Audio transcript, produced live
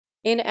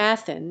In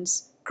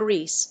Athens,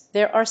 Greece,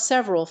 there are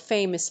several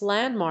famous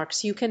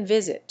landmarks you can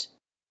visit.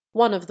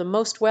 One of the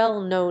most well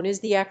known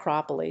is the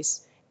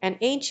Acropolis, an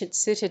ancient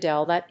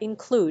citadel that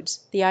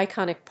includes the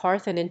iconic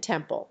Parthenon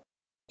temple.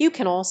 You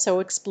can also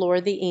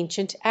explore the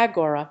ancient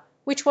Agora,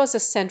 which was a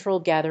central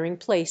gathering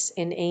place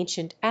in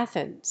ancient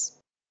Athens.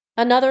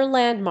 Another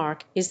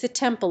landmark is the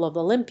temple of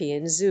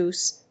Olympian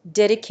Zeus,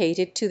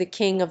 dedicated to the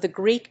king of the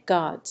Greek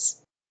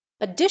gods.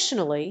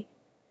 Additionally,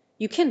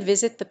 you can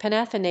visit the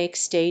Panathenaic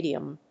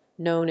Stadium,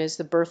 known as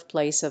the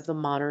birthplace of the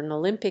modern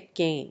Olympic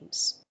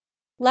Games.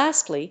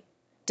 Lastly,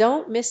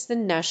 don't miss the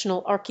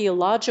National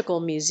Archaeological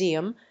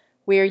Museum,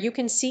 where you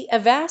can see a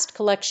vast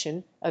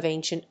collection of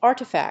ancient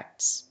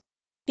artifacts.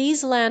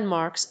 These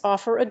landmarks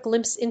offer a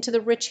glimpse into the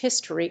rich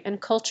history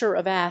and culture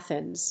of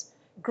Athens,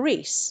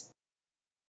 Greece,